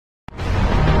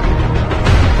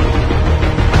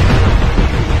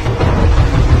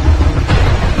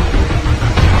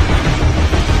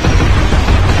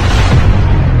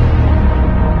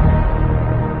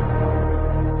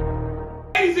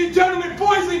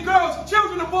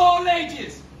of all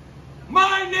ages.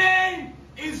 My name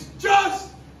is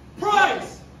Just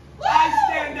Price. I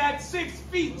stand at 6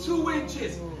 feet 2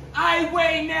 inches. I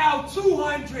weigh now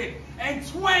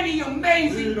 220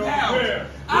 amazing pounds.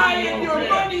 I am your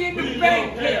Money in the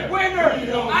Bank winner.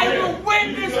 I will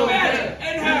win this match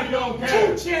and have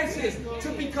 2 chances to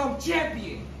become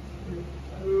champion.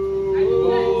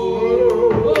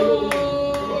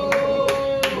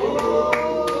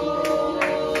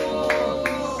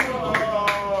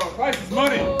 Price is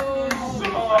money.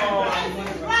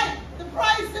 The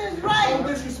price is right. Don't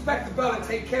disrespect the belt and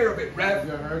take care of it, Rev.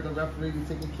 You heard the referee be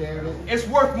taking care of it? It's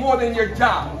worth more than your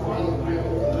job.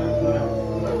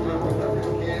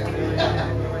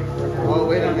 Oh,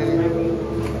 wait a minute.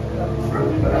 I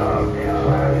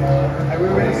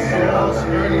already saw us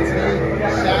early today.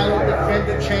 Shadow defend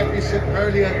the championship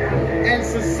earlier and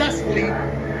successfully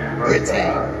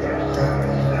retained.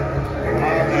 Oh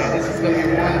man, this is going to be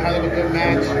one hell of a good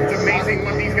match. It's amazing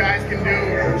what these guys can do.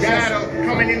 Shadow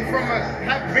coming in from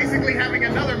basically having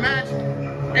another match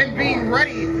and being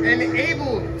ready and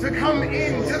able to come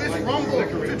into this Rumble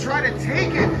to try to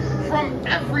take it from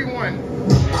everyone.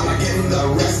 I'm getting the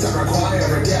rest I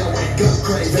require. Get wake up,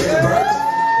 crazy bird.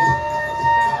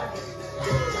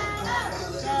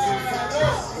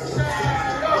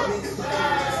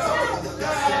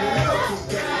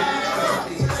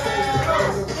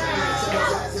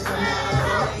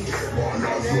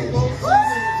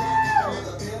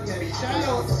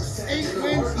 Shadow, 8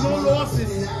 wins, no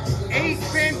losses. 8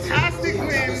 fantastic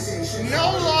wins,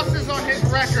 no losses on his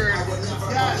record.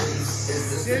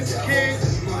 Yes, this kid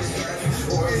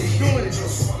is doing it.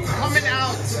 Coming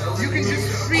out, you can just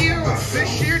feel the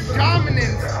sheer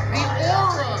dominance, the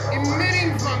aura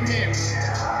emitting from him.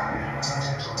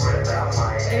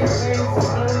 8 wins, no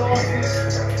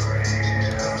losses.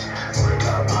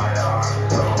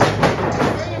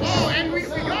 Oh, and we've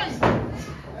begun.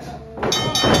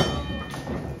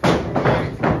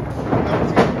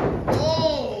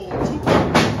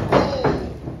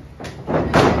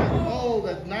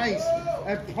 Nice.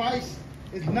 At Price,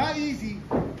 it's not easy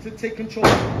to take control.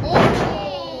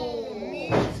 Oh,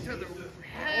 knees to the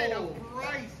head of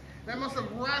Price. That must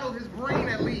have rattled his brain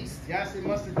at least. Yes, it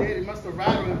must have did. It must have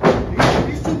rattled him.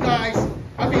 These 2 guys,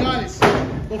 I'll be honest,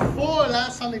 before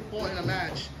last time they fought in a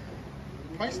match,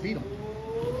 Price beat him.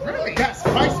 Really? Yes,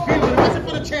 Price beat him. It wasn't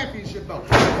for the championship, though.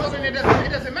 Well, then it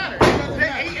doesn't matter. The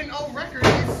 8-0 record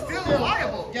is still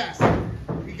viable. Yes.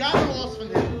 He got a loss from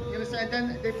him. You understand? And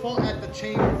then they fought at the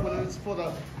chamber for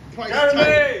the Price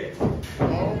Jeremy! title.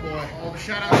 Oh, boy. Oh,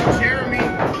 shout out to Jeremy.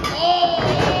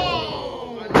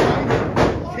 Oh! A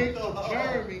nice kick of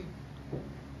Jeremy.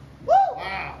 Woo!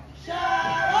 Wow.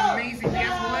 Shadow! Amazing. The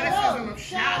athleticism of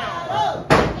Shadow.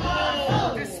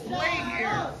 Oh, display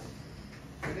here.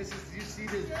 So this is, you see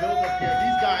this build up here.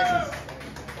 These guys is,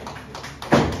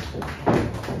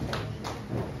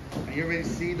 you already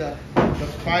see the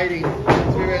fighting.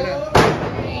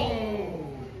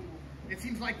 It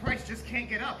seems like Price just can't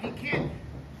get up. He can't.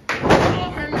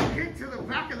 Oh, and the kick to the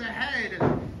back of the head.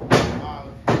 Wow.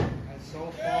 And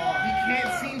so far, He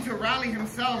can't seem to rally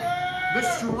himself. The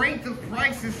strength of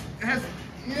Price has.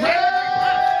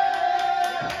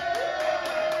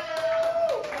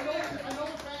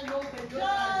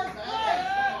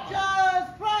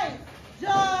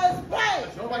 Just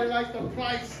Price. nobody likes the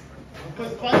Price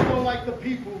because Price don't like the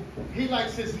people. He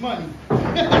likes his money.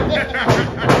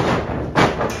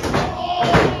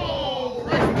 Oh,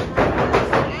 Price with the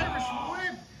reverse Irish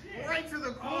whip right to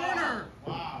the corner.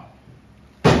 Wow.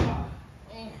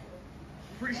 Oh,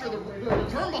 pretty sure the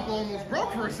turnbuckle almost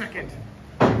broke for a second.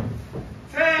 10.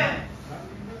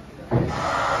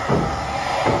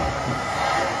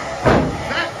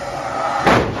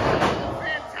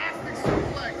 Fantastic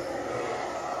suplex.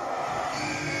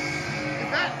 Is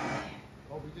that?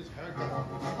 Oh, we just heard that.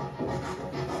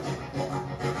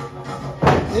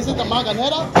 Is it the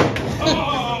Maganeta?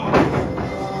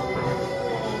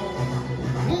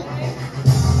 Who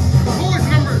is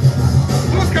number?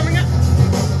 Who is coming up?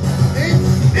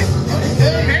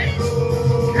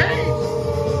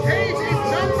 Cage is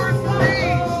number 3.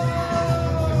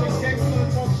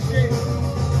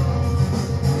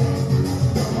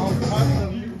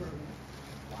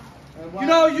 You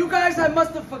know, you guys, I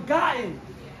must have forgotten.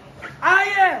 I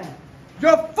am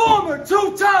your former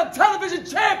 2-time television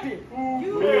champion.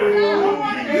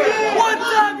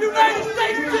 One-time United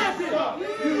States champion.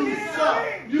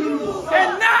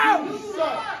 And now,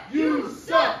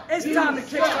 it's time to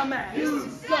kick some ass.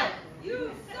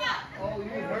 Oh,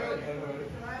 you heard.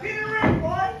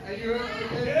 And you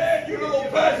heard. Yeah, you little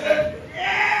peasant.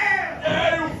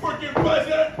 Yeah, you freaking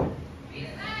peasant.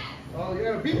 Oh, you're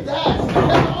gonna beat his ass.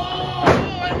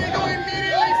 Oh, and they go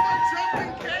immediately start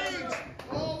jumping Cage.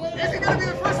 Is he gonna be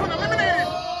the first one eliminated?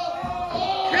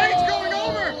 Cage going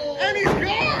over, and he's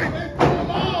gone.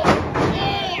 Oh,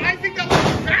 I think that was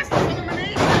the fastest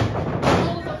elimination.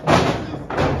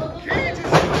 Cage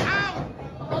is out,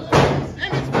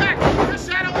 and it's back to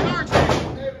Shadow and RJ.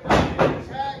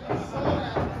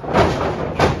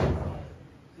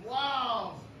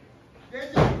 Wow. They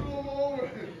just threw him over.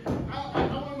 I want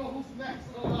to know who's next.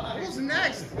 Who's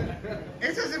next?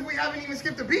 It's as if we haven't even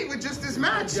skipped a beat with just this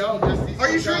match. Yo, just these Are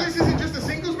you two sure guys. this isn't just a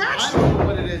singles match? I don't know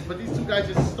what it is, but these two guys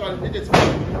just started. They just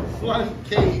flooded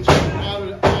Cage out of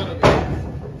it.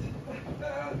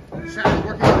 Shadow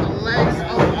working on the legs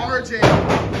of RJ.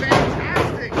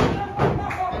 Fantastic.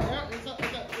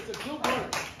 It's a good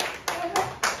work.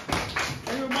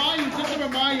 And just to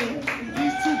remind you,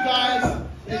 these two guys,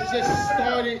 it just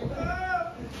started.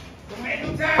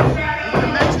 The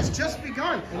match has just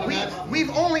begun. We've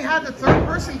only had the third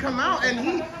person come out,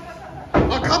 and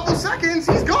a couple seconds,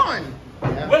 he's gone.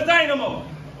 Where's Dynamo?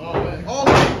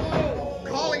 Oh,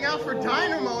 calling out for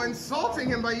Dynamo, insulting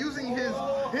him by using his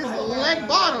leg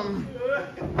bottom.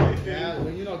 Yeah,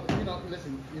 well,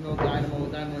 listen, Dynamo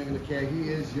ain't gonna care. He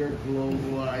is your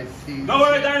global IC. Don't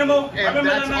worry, Dynamo. And Remember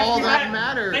that's that match all we that had?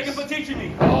 matters. Thank you for teaching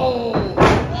me. Oh,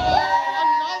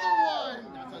 another one.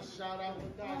 That's a shout out to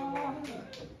Dynamo.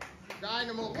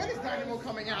 Dynamo, when is Dynamo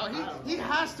coming out? He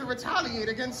has to retaliate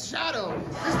against Shadow.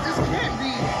 This can't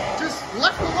be just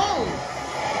left alone.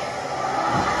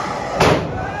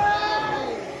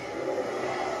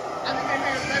 I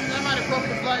think they might have broken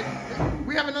the flag.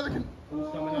 We have another.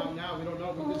 Who's coming out now? We don't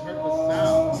know. We just heard the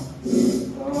sound.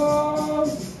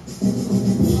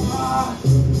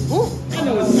 Who? I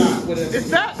know it's not. What it is. It's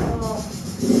that.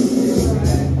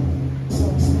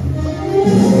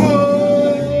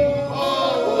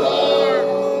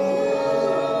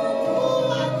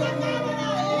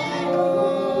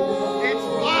 It's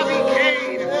Bobby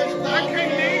Cade. The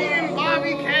Canadian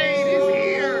Bobby Cade is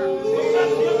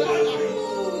here.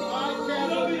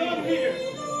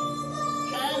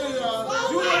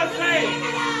 USA.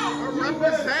 A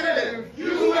representative.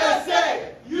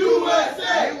 USA!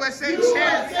 USA! USA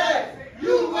champ.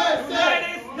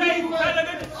 United States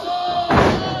television.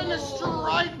 Oh, and a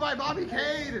strike by Bobby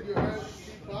Cade. You heard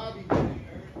Bobby.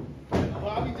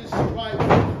 Bobby just striked.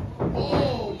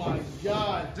 Oh my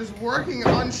God. Just working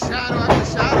on shadow after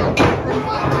shadow.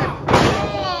 Reflected.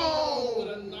 Oh! With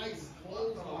a nice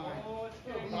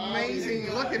clothesline.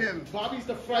 Amazing. Look at him. Bobby's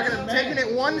the Look fresh at him man. taking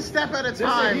it one step at a Listen,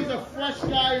 time. he's a fresh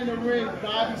guy in the ring.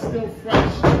 Bobby's still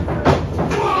fresh.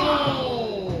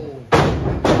 Whoa!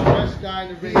 Fresh guy in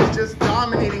the ring. He's just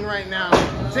dominating right now.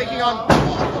 Taking on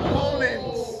both opponents.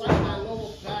 Oh, like that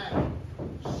lower back.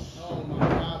 Oh my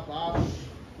God, Bobby.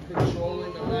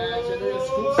 Controlling the match. And then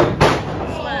scoops it.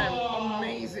 Slam.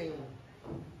 Amazing.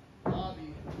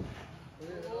 Bobby.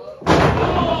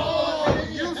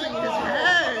 Using his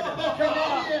head. The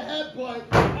Canadian headbutt.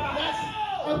 That's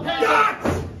That's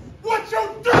what you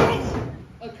do.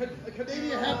 a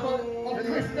Canadian headbutt.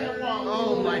 Twist that wall.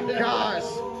 Oh my gosh.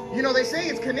 You know, they say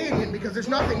it's Canadian because there's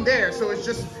nothing there, so it's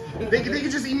just, they can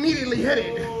just immediately hit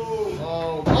it.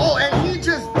 Oh, Oh, and he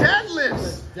just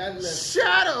deadlifts. deadlift.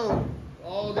 Shadow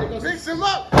Oh, there goes. picks him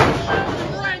up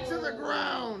right to the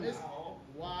ground.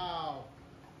 Wow.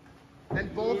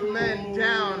 And both men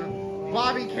down.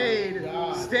 Bobby Cade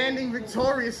standing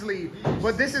victoriously.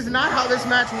 But this is not how this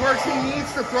match works. He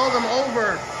needs to throw them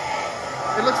over.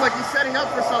 It looks like he's setting up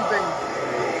for something.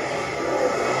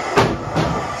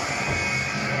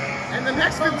 And the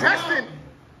next contestant.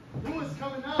 Who is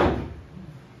coming out?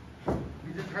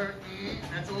 We just heard,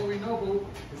 that's all we know, boo.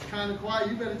 It's kind of quiet.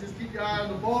 You better just keep your eye on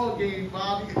the ball game,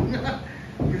 Bobby.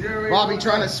 'Cause you're already Bobby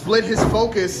trying to split his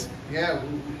focus. Yeah,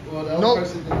 well, the other No-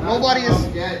 person did not nobody come is-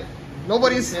 out yet.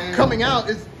 Nobody's coming out.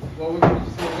 Well, we're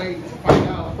just gonna wait to find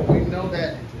out. We know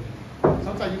that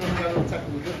sometimes you don't have no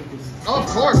technical difficulties. Oh, of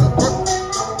course.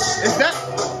 Is that?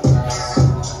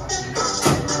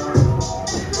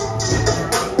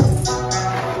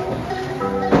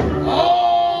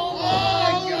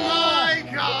 Oh my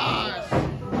gosh!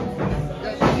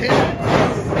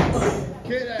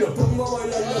 Kid,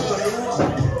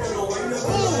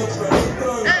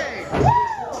 Hey!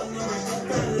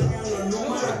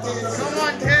 Come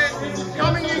on, kid.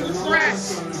 Coming in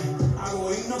fresh.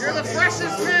 You're the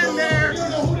freshest man there. you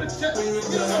don't know who to check. You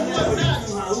don't know who to attack,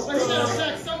 but he gotta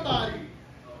attack somebody.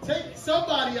 Take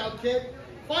somebody out, kid.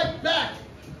 Fight back.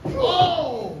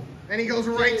 Oh! And he goes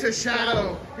right to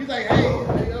Shadow. He's like, hey,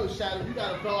 yo, Shadow, you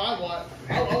got a belt I want.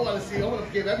 I want to see. I want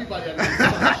to give everybody a nice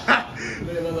touch.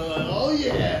 Oh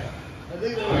yeah.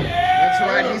 That's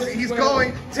right. He's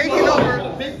going, taking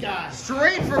over, Big guy.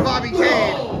 straight for Bobby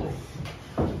Cade.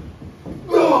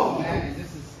 Oh man,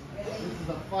 this is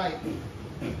a fight.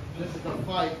 This is a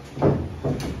fight.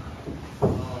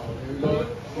 Oh, here we go.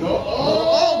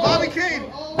 Oh, Bobby Cade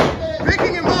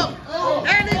picking him up,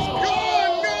 and he's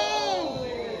gone.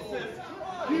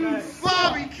 No,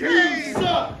 Bobby Cade.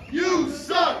 You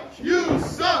suck. You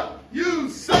suck. You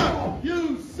suck.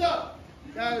 You suck.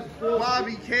 That is bullshit.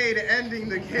 Bobby Cade ending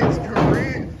the kid's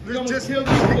career. Almost killed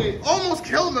this kid. Almost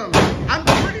killed him. I'm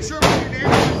pretty sure we did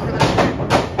damages for that kid.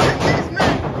 And these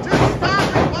men just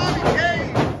stopping Bobby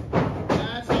Cade.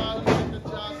 That's how you get the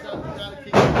job done.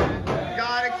 You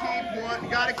gotta keep it, man.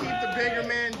 Gotta keep the bigger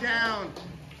man down.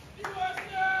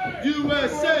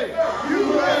 USA!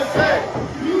 USA!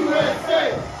 USA!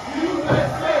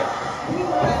 USA!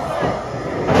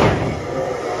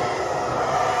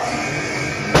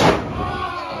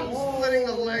 Splitting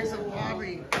the legs of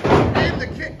Bobby. And the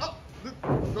kick. Oh,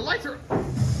 the lights are.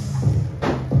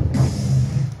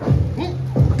 Ooh.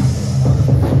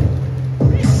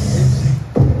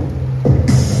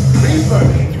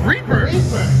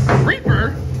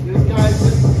 Reaper.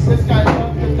 This guy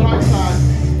on the dark side.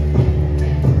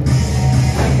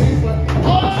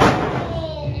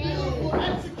 Oh,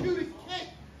 executed kick.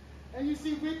 And you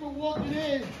see Reaper walking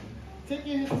in,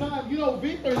 taking his time. You know,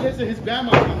 Reaper lives in his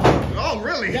grandma's house. Oh,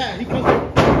 really? Yeah, he comes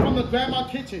from the grandma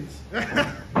kitchens. You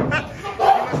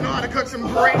must know how to cook some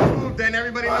great food. Then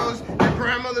everybody knows your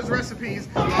grandmother's recipes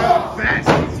are the best.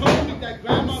 He told me that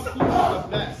grandma's food is the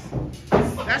best.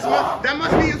 That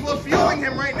must be what fueling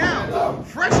him right now.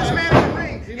 Freshest man in the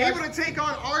ring, able to take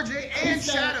on RJ and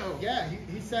Shadow. Yeah,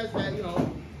 he says that, you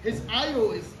know, his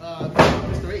idol is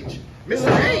Mr. H.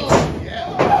 Mr. H.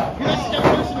 Yeah. He likes to get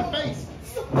punched in the face.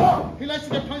 He likes to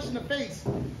get punched in the face.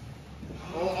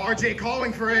 Oh, RJ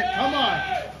calling for it. Come on.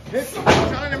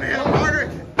 Telling him to hit him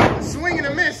harder. Swing and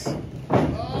a miss. No.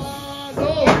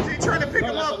 RJ trying to pick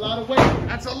him That's up. a lot of weight.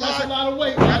 That's a That's a lot. lot of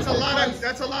weight. That's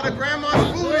a lot of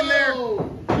grandma's food in there.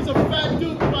 He's a fat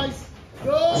dude, Price.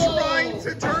 Go. Trying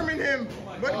to determine him,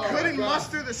 but couldn't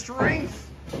muster the strength.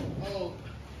 Oh,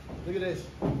 look at this.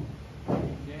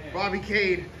 Bobby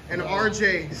Cade and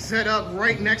RJ set up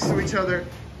right next to each other.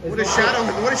 What is Shadow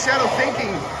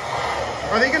thinking?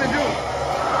 Are they gonna do?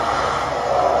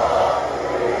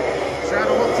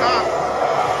 Shadow up top.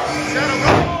 Shadow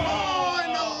go. Oh,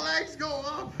 and the legs go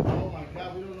up. Oh my God,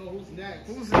 we don't know who's next.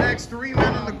 Who's next? 3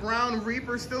 men on the ground.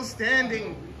 Reaper still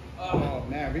standing. Oh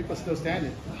man, Reaper's still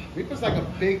standing. Reaper's like a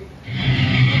big.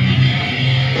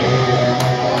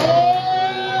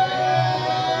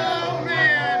 Oh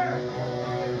man!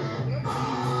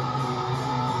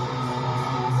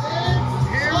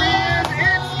 Here he is.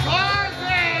 It's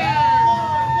Tarzan.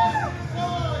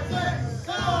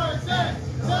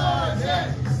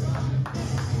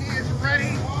 He is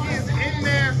ready. He is in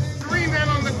there. 3 men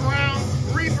on the ground.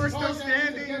 Reaper still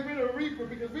standing. Get rid of Reaper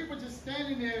because Reaper's just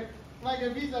standing there like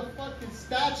if he's a fucking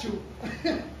statue.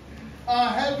 A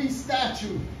heavy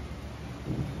statue.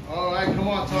 All right, come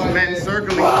on, Tarzan. Men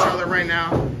circling each other right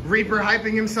now. Reaper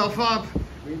hyping himself up.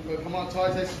 Reaper, come on,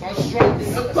 Tarzan. Start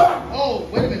striking. Oh,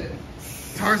 wait a minute.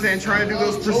 Tarzan trying to do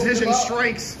those precision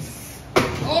strikes.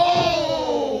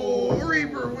 Oh,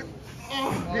 Reaper with.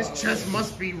 Oh, his chest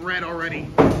must be red already.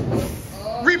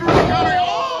 Reaper with the counter.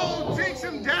 Oh, takes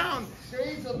him down.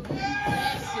 Shades of big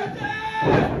acid.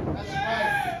 That's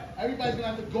right. Everybody's gonna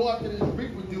have to go after this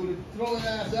Reaper dude and throw his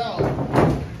ass out.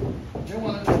 They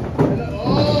want to.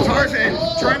 Oh, Tarzan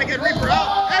trying to get Reaper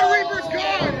out, and Reaper's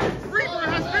gone. Reaper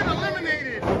has been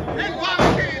eliminated, and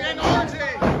Bobby Cade and RJ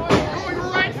going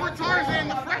right for Tarzan,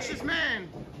 the freshest man.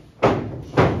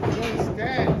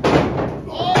 Stand.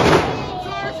 Oh,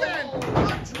 Tarzan, a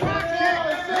drop kick,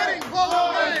 hitting both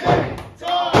men.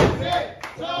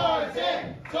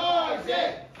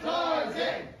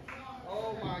 Tarzan.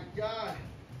 Oh my God.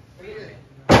 Look at it.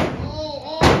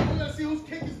 Oh, we're gonna see whose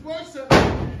kick is worse.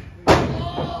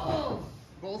 Oh.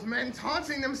 Both men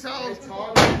taunting themselves,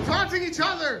 Taunting. taunting each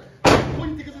other. Who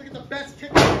do you think is gonna get the best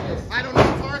kick out of this? I don't know.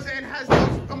 Tarzan has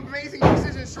those amazing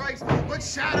precision strikes, but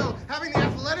Shadow having the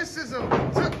athleticism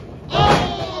to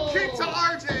kick to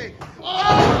RJ.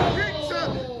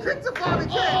 Oh, kick to Bobby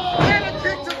Cade, and a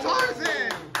kick to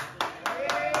Tarzan.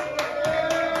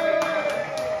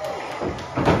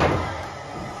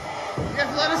 The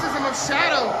athleticism of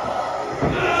Shadow.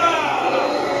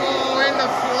 Oh, and the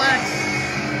flex.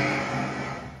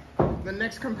 The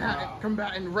next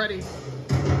combatant ready.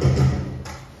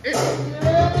 It's the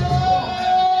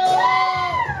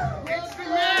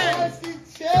man, the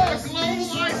global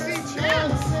IC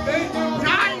champ,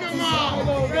 Dynamo.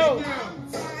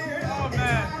 Oh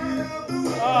man.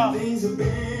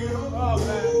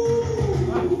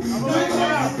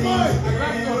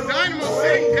 Dynamo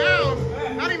sitting down,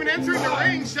 not even entering the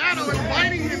ring. Shadow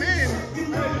inviting him in.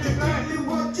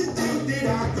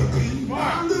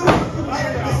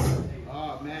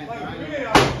 Oh man.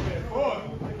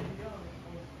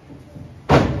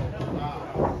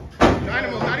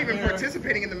 Dynamo's not even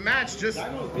participating in the match, just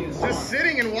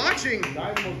sitting and watching.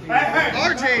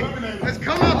 RJ has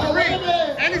come out the ring,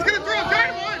 and he's gonna throw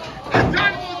Dynamo in, and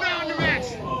Dynamo's now in the match.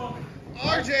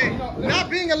 RJ not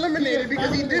being eliminated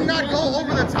because he did not go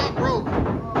over the top rope.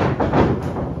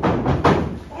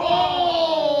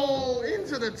 Oh,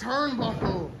 into the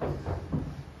turnbuckle.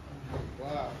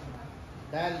 Wow.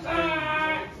 That is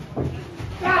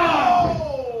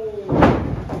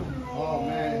Oh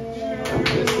man.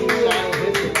 This Shadow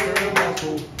hit the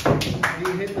turnbuckle. He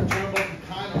hit the turnbuckle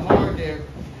kind of hard there.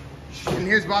 And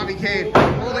here's Bobby Cade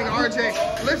holding RJ.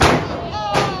 Lifting him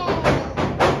up.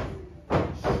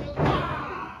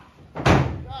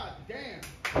 God damn.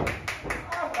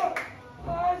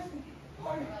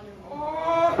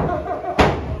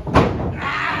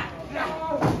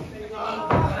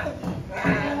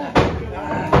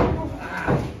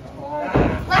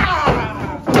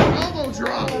 Elbow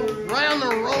drop right on the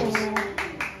ropes.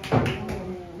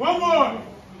 One more.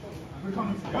 We're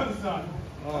coming to the other side.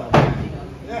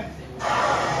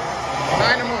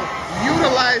 Dynamo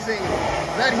utilizing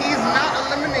that he's not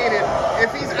eliminated if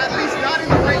he's at least not in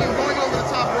the ring and going over the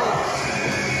top ropes.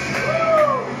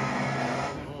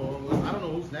 I don't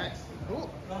know who's next.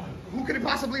 Who could it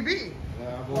possibly be?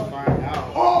 We'll find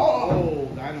out. Oh,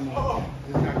 Dynamo.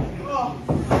 This guy.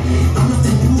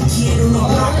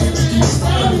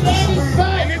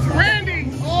 And it's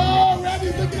Randy. Oh,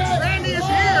 Randy's looking at Randy is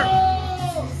here.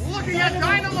 Looking at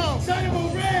Dynamo.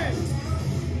 Dynamo ran.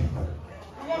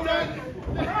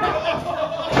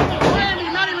 Randy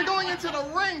not even going into the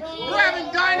ring,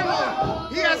 grabbing Dynamo.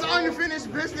 He has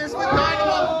unfinished business with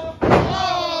Dynamo.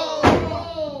 Oh!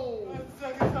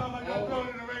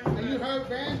 And you heard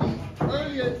Randy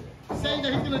earlier saying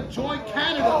that he's going to join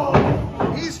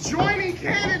Canada. He's joining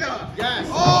Canada. Yes.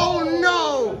 Oh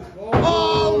no.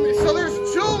 Oh, so there's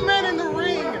two men in the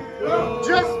ring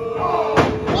just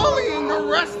bullying the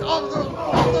rest of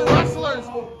the wrestlers.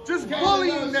 Just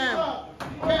bullying them.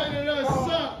 Canada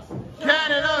sucks.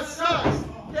 Canada sucks.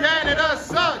 Canada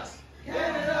sucks.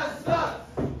 Canada sucks.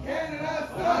 Canada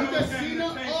sucks. You just seen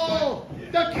them? Oh,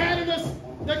 the Canada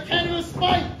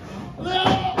spike. No!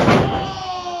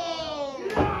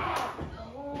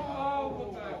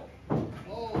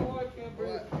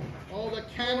 Oh, the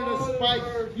Canada spike.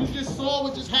 You just saw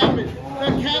what just happened.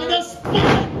 The Canada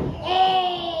spike.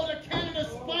 Oh, the Canada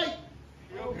spike.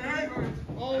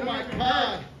 Oh my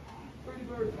God.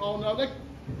 Oh no, look.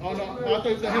 Oh no, I thought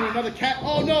he was gonna hit another cat.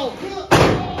 Oh no.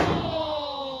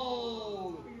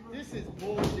 Oh, this is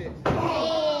bullshit.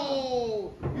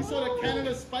 Oh, you saw the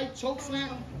Canada spike choke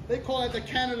slam? They call it the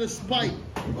Canada spike.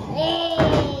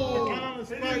 Oh, Canada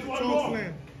spike choke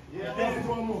slam. Yeah, there's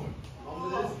one more.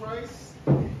 Under this price.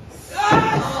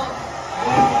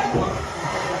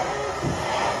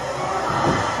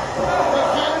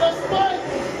 Canada spike.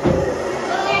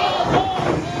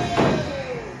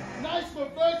 Nice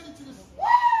reverse into his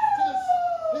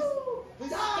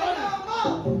Dynamo!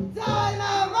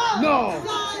 Dynamo! No.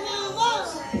 Dynamo!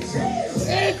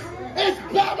 It's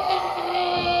Baba!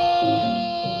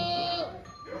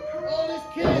 Oh,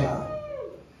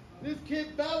 this kid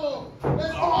Baba.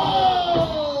 Let's go!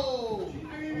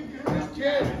 This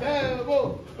kid Baba,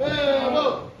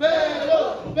 Baba, Baba,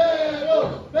 Baba,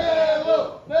 Baba,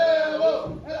 Baba.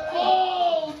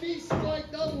 Oh, knee strike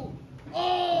double.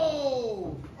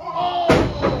 Oh! Oh!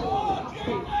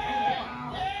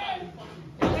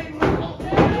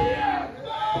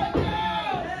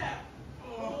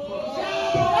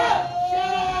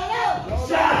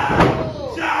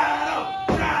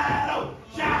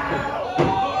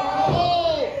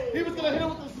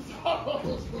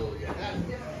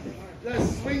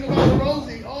 Swing around the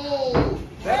Rosie. Oh,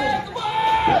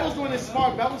 that was doing it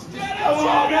smart. That was just. Oh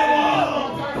my God!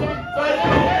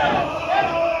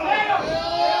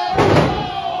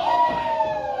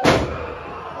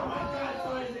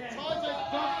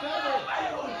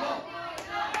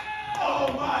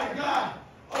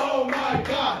 Oh my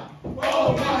God! Oh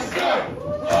my God!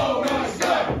 Oh my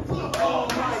God! Oh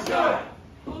my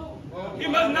God! He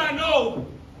must not know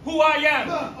who I am.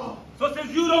 So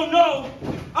since you don't know,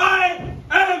 I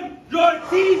am your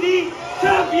TV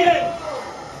champion!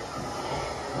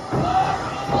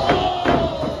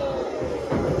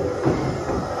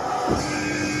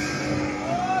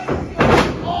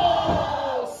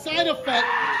 Oh, side effect.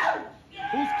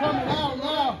 Who's coming out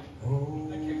now?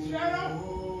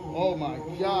 Oh my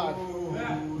God.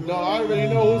 No, I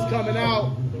already know who's coming out.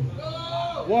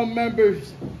 One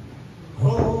member's.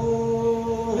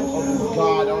 Oh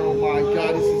God, oh my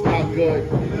God, this is not good.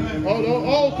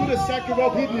 Oh, through the second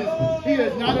rope, he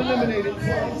is not eliminated.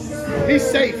 He's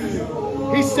safe.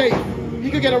 He's safe.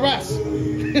 He could get a rest. Nah,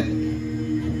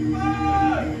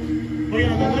 he's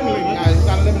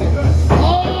not eliminated.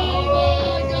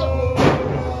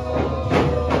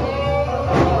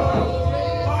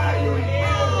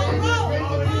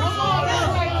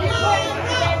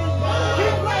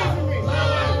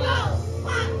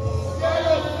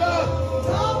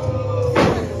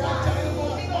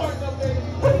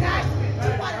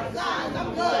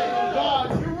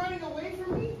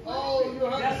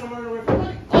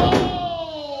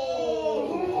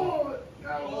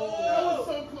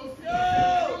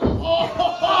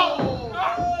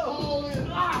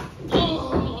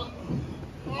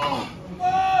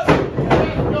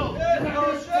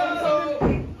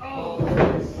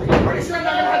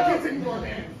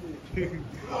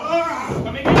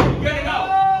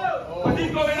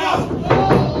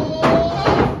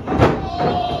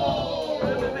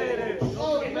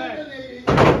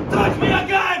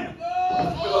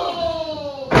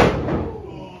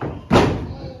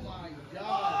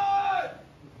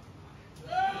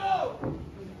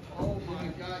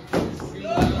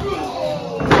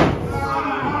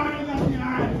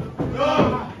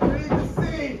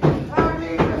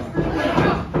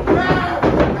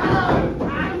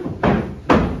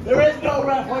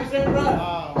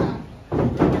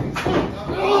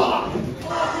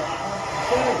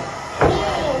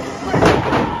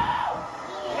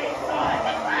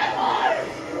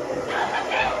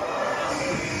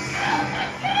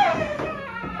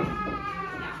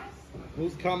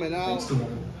 Who's coming out? Oh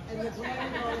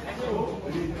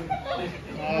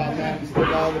man, still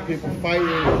got all the people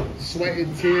fighting,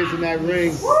 sweating tears in that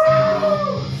ring.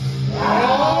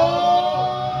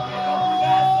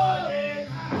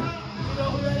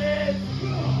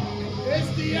 It's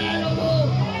the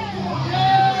animal!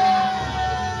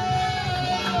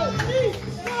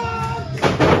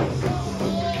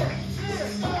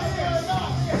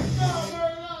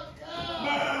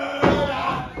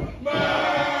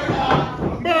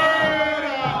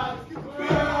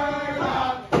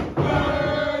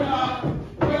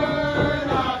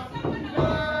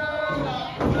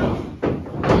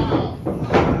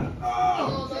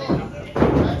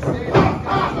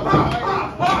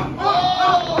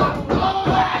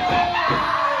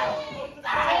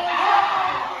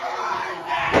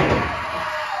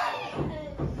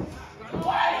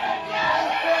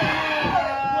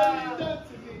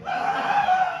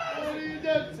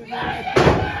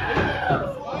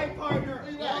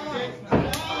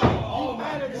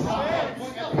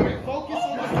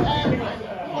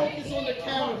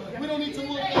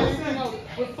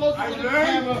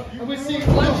 And we see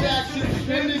clutch action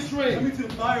in this ring. Let me to the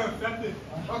fire effective.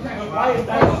 Okay. Oh my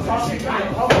God.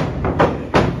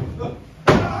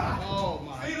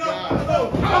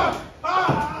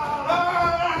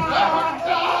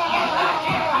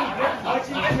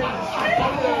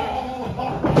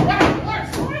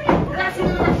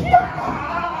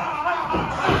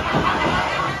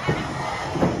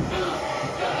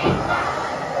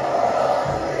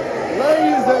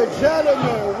 Ladies and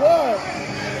gentlemen, what?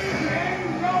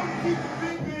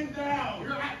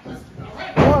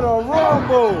 What a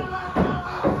rumble!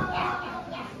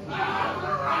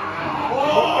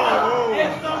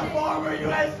 It's the former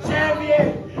U.S.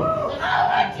 champion! Oh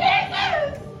my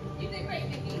Jesus! You did great,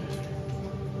 Mickey.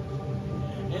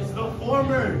 It's the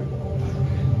former!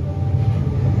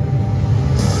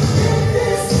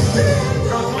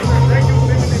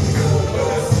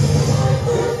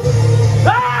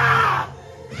 Ah!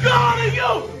 Go to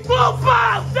you! Full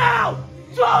file down!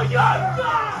 To your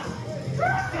side!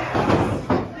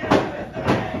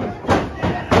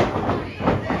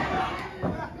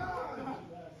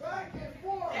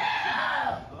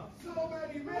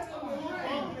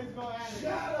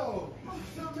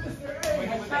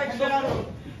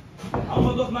 I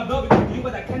almost lost my belt because you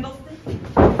with that candlestick. He's the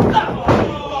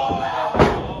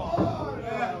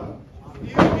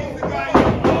guy you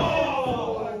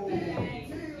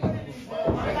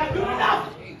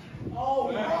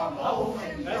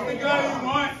That's the guy you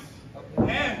want.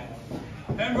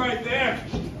 Him right there.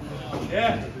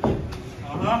 Yeah.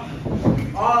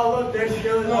 Oh, look, there's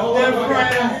still no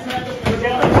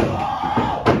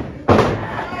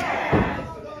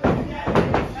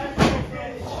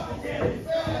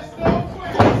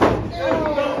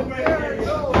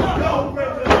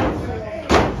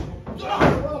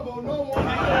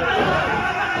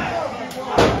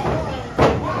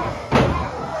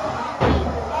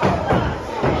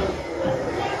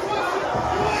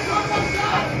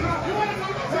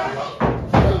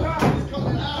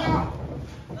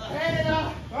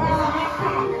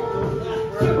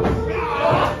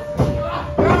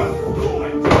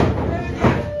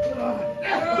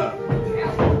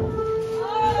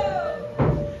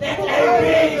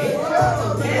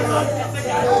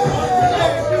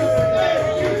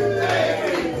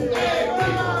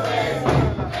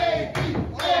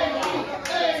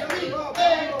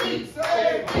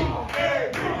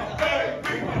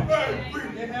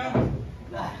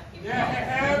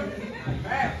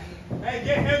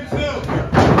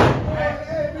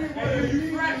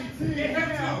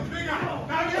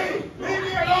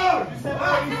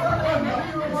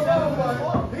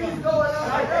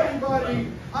the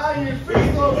Iron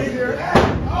Fist over here.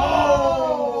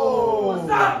 Oh!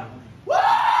 What's up?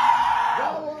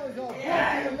 That was a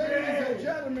fucking, ladies and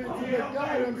gentlemen, to the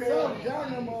guy himself,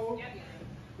 Dynamo.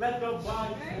 Let the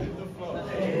body hit the floor.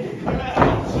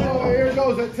 So here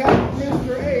goes attack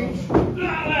Mr. H. Oh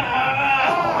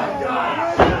my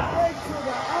God. Right to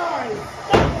the eyes.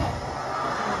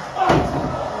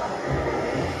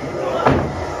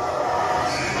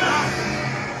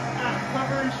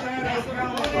 Covering shadows.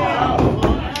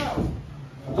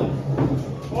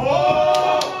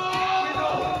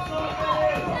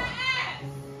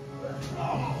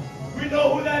 We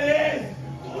know who that is.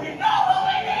 We know who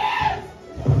it is.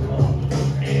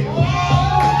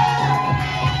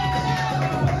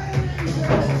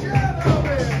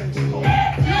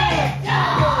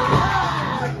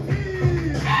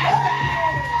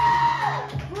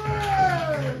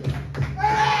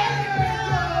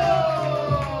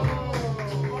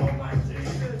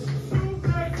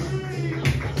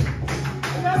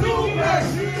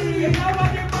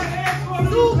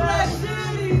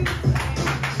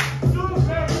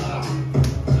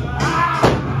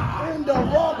 In the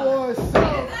Rumble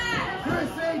itself, Chris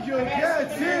Angel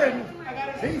gets in.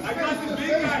 He's face to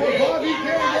face with Bobby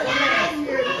Can't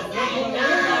get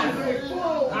it.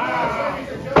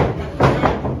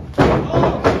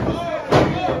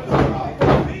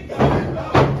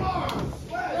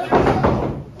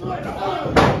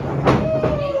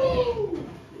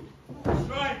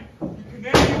 Right. You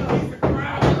Canadian piece of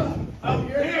crap. How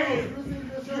dare you?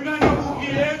 Do you not know who he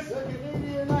is? The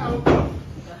Canadian out.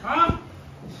 Huh?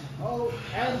 Oh,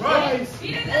 and Right. Bryce,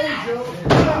 Angel,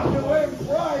 trying to win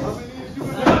Bryce.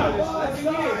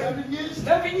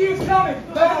 11 years coming.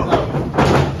 Let's go.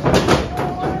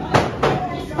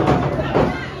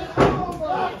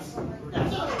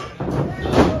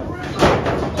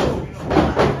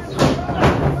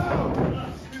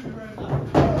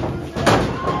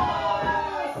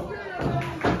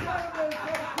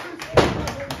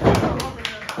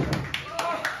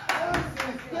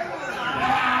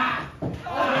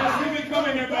 Keep it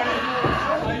coming, everybody.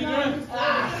 How you doing?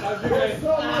 How's your day? So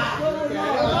much going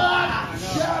on.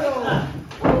 Shadow.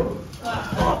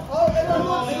 Oh, and it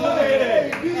looks like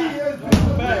AB has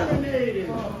been eliminated.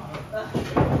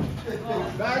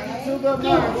 Back into the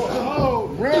match. Oh,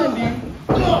 Randy.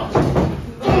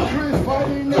 Chris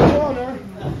fighting in the corner.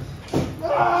 We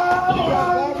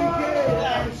got Bobby Gay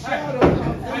and Shadow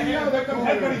in the other Let them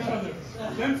headbutt each corner. other.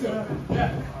 Them two.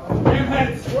 Yeah. Damn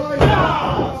heads. Right.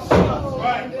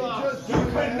 Right. And they just You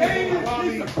Canadian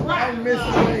piece of crap. and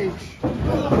Mr. H.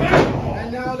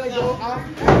 And now they go out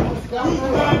and Scott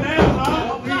Right Murdoch. now,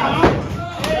 huh? Huh?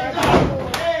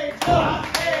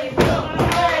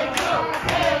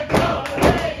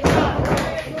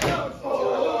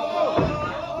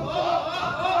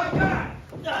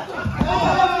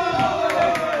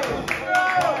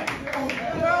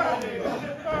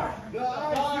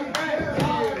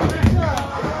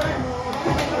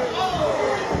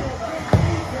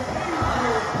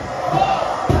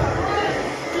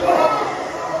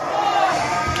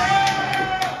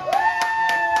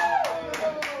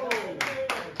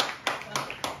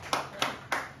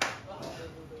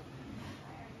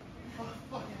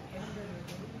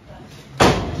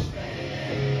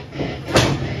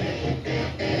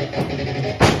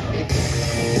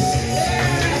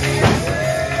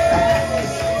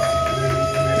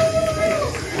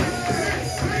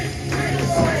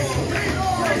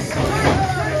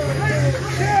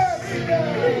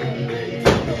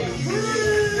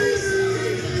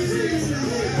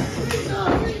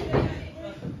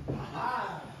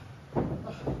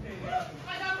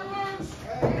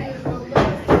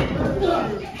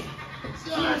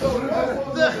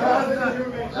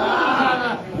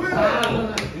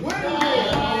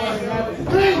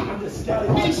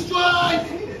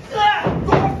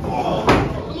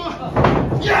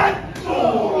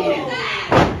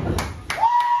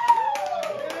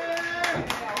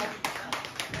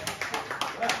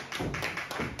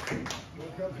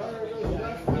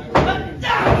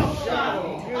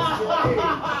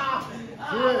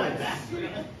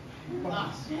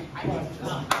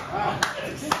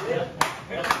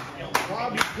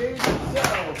 Bobby King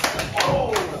himself.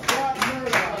 Oh, Scott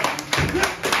Murdoch.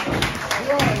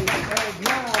 Right, and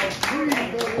now three,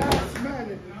 the last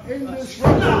man in this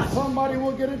round. Somebody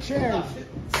will get a chance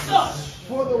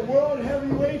for the World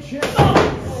Heavyweight Championship.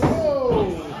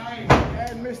 Oh,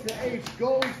 and Mr. H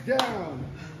goes down.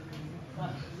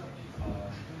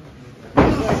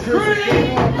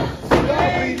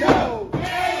 Slowly now.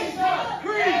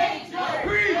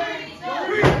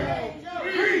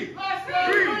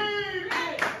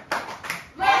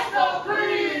 Let's go,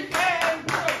 Creed!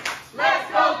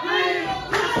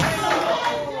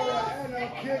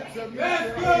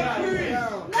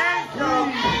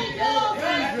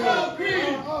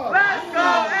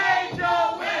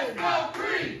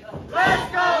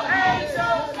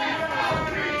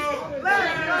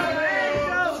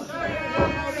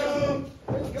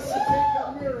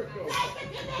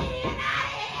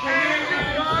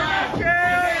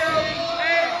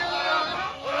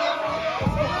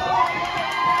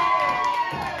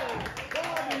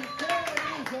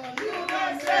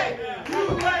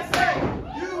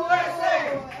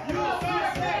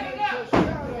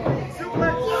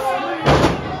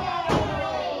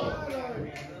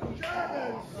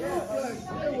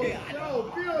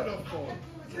 beautiful.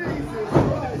 Jesus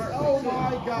Christ. Oh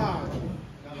my God.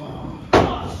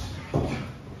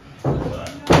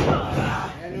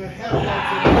 And the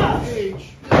headlights at the stage.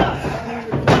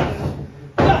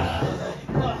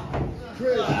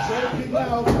 Chris choking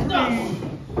out Creed.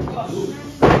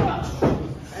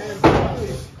 And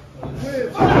Price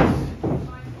with.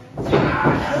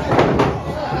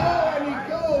 And he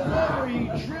goes over, he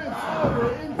drifts over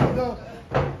into the.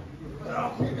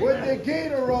 With the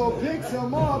gator roll, picks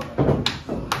him up.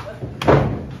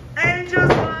 Angels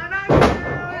wanna kill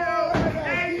you.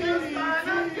 Angels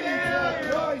wanna kill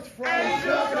you.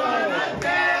 Angels wanna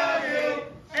kill you.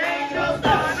 Angels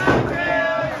wanna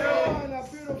kill you. And a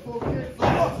beautiful kick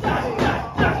from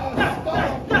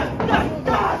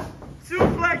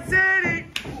Suplex City.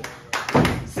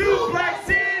 Suplex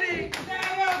City.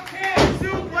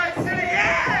 Suplex City.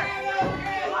 Yeah.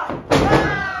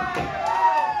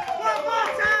 One more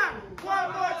time. One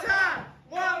more time.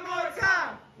 One more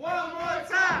time. One more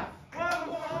time. One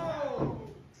more.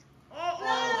 Oh,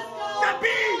 the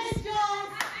beast.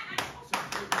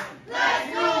 Let's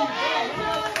go,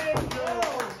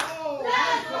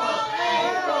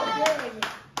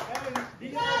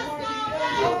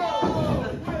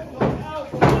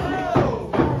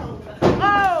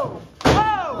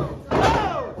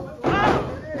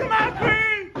 Come on,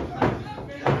 Creed!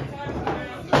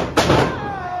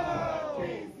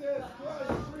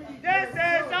 This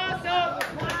is awesome!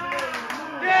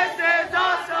 This is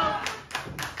awesome!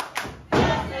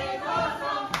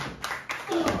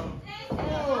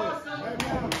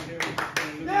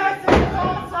 This is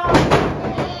awesome!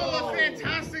 Oh, a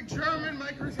fantastic German,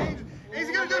 Mike Chris Angel. Is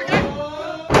he going to do it again?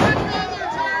 Another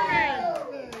German!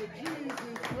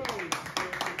 Jesus Christ.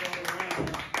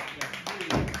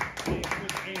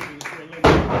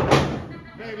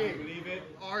 Baby,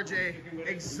 RJ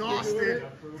exhausted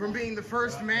from being the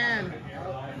first man.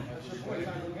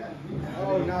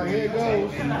 Oh, now here it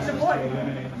goes. I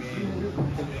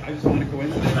just want to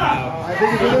coincidence. I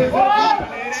think it is.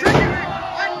 Triggering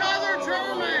another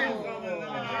German.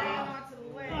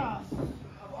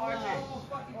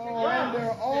 Oh, and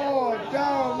they're all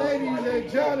down, ladies and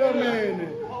gentlemen,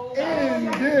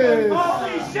 in this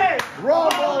Holy shit!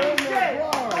 Rumble in the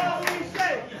Bronx. Holy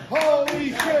shit! Holy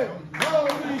shit!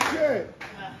 Holy shit!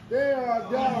 They are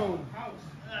down.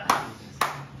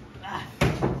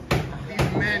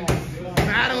 These men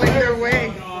battling their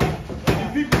way.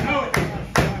 People know it.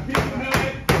 People know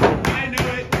it. I know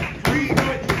it. We know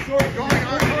it. Going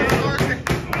on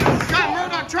Scott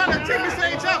Murdoch trying to take Mr.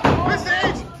 H out. Mr.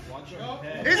 H!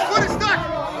 His foot is stuck!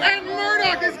 And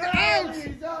Murdoch is out!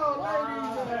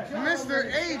 Mr.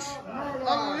 H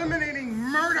eliminating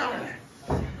Murdoch.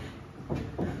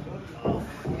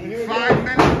 5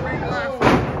 minutes ring left.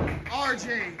 RJ,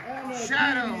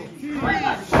 Shadow, Creed,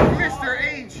 Mr.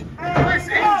 H, Chris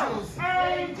Angels. The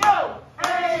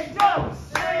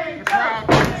crowd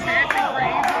chanting for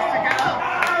Angels to get up.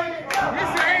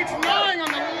 Mr. H gnawing on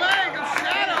the leg of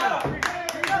Shadow.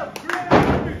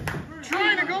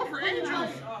 Trying to go for Angels.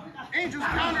 Angels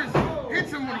counters,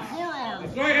 hits him with a forearm.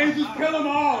 That's right, Angels kill them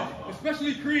all,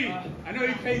 especially Creed. I know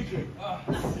he paid you.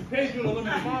 He paid you to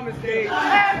eliminate Mom is Dave.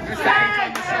 Mr. H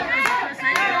on the shoulders of Chris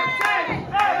Angels.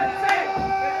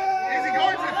 Is he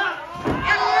going to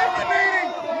eliminating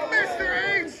Mr.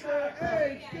 H?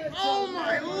 Oh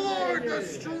my Lord, the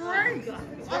strength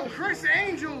of Chris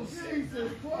Angels.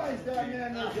 Jesus Christ, that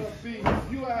man is a beast.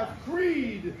 You have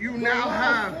Creed. You now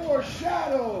have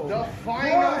Shadow, the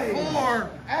final four,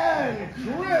 and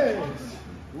Chris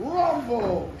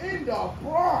Rumble in the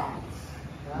Bronx.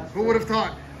 Who would have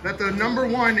thought that the number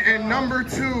 1 and number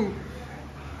 2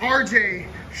 RJ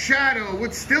Shadow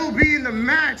would still be in the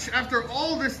match after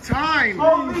all this time?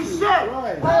 Holy shit!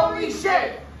 Holy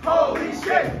shit! Holy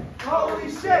shit! Holy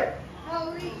shit!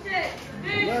 Holy shit!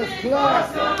 Let's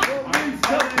clap. This is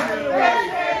awesome! This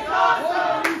is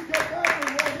awesome!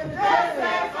 This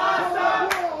is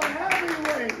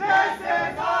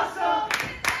awesome!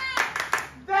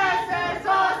 This is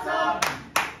awesome!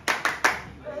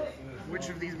 Which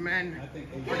of these men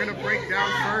are going to break down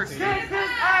first? This is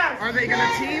ass! Are they going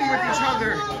to team with each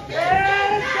other?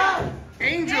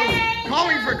 Angels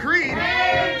calling for Creed.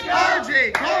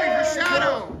 RJ calling for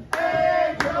Shadow.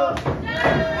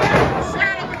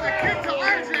 Shadow with the kick to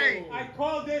RJ. I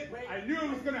called it. I knew it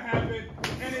was going to happen.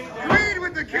 And it did. Creed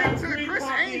with the kick to Creed Chris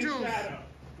caught me in Angels. Shadow.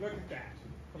 Look at that.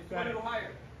 A little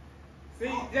higher.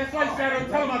 See, that's why Shadow,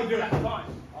 tell him how to do it.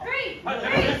 Three!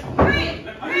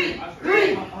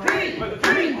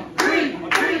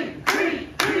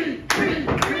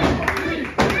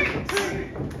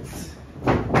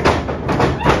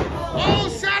 Oh,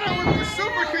 Shadow with the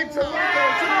super kick to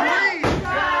Creed.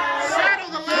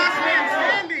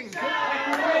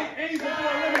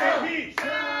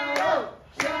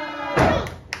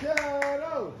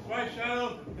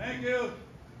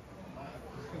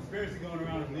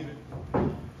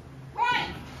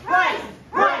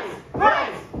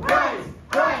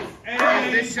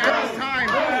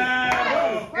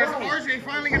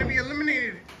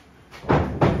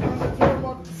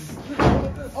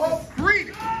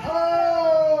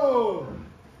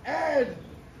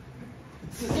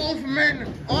 Both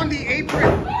men on the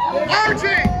apron. RJ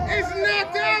is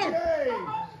knocked out.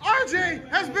 RJ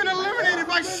has been eliminated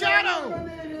by Shadow.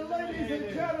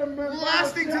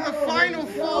 Lasting to the final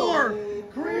four.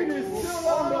 Creed is still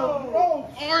on the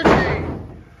ropes. RJ,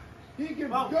 He can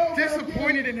go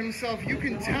disappointed in himself, you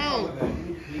can tell.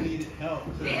 He needed help.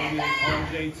 So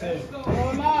RJ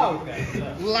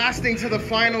too. Lasting to the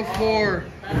final four.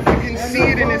 You can see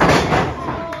it in his.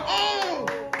 Oh!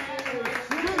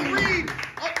 Creed!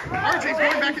 Oh, RJ's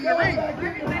going back in the ring.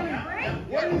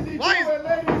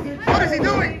 What is he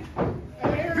doing?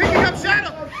 Picking up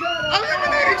Shadow.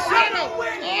 Eliminating Shadow.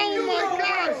 Oh my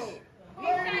gosh.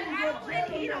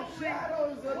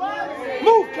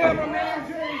 Move, cameraman.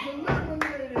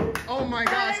 Oh my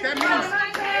gosh, that means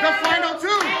the final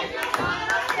two.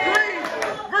 Creed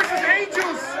versus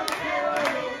Angels.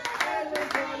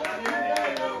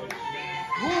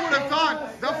 Who would have thought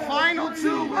the final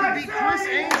two would be Chris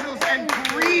Angels and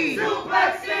Creed?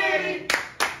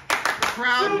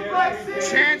 Crowd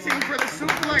chanting for the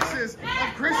suplexes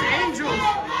of Chris Angels.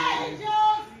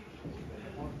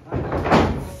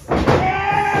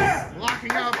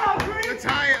 Locking up the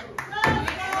tie-up.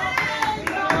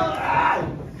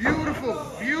 Beautiful,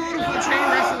 beautiful chain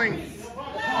wrestling.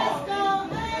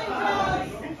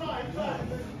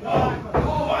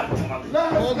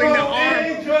 Holding the arm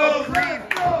of Creed.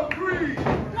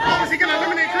 Oh, is he going to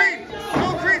eliminate Creed? No,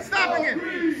 Creed stopping it.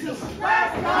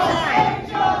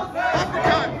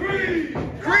 Uppercut.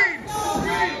 Creed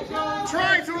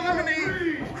trying to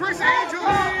eliminate Chris Angels.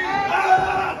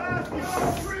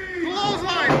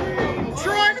 Clothesline.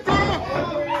 Trying to throw him up.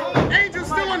 Angel's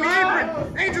still on the apron.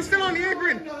 Angel's still on the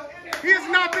apron. He has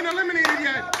not been eliminated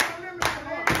yet.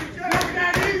 Not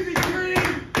that easy, Creed.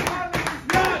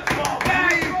 Not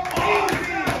that easy.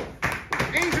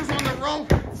 Angel's on the rope.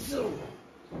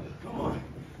 Come on.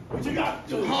 What you got?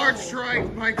 Hard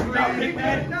strike by Creed. Big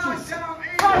man. Oh,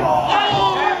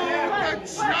 a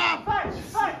chop.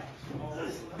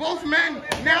 Both men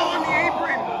now on the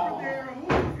apron.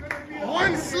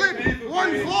 One slip,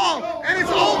 one fall, and it's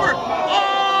over.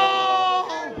 Oh,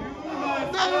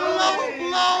 the low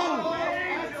blow.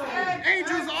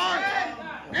 Angel's arm.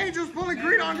 Angel's pulling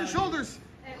Creed on his shoulders.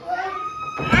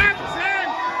 F10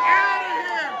 out of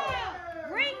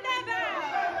here. Ring the bell.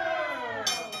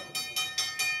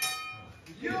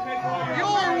 Your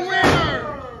winner.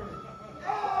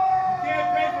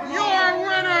 Your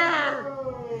winner.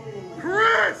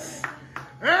 Chris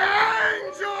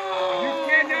Angel. You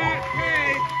cannot pay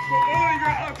for all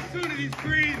your opportunities,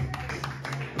 Creed.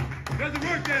 Doesn't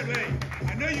work that way. I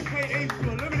know you paid Angel to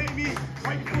eliminate me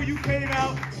right before you paid it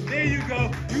out. There you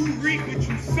go. You reap what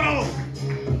you sow.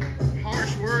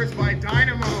 Harsh words by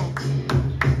Dynamo.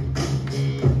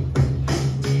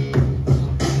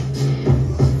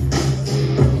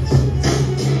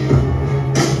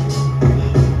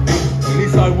 At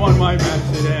least I won my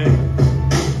match today.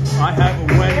 I have a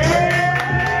win today.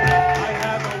 I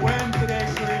have a win today,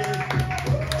 Creed.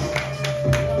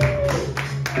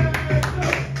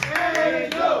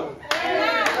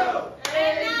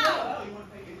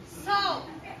 So,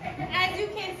 as you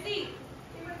can see,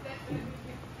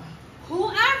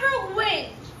 whoever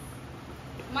wins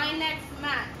my next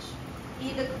match,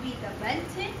 either could be the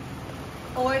Benton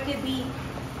or it could be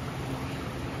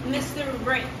Mr.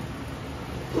 Ring.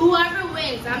 Whoever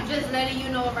wins, I'm just letting you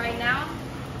know right now,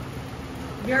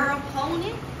 your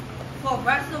opponent for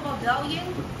Wrestle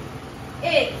Rebellion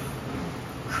is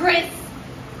Chris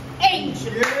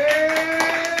Angel.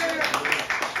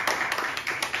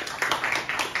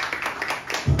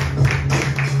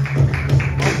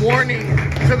 A warning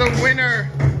to the winner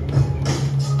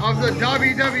of the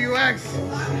WWX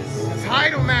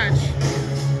title match.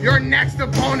 Your next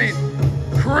opponent,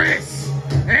 Chris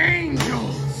Angel.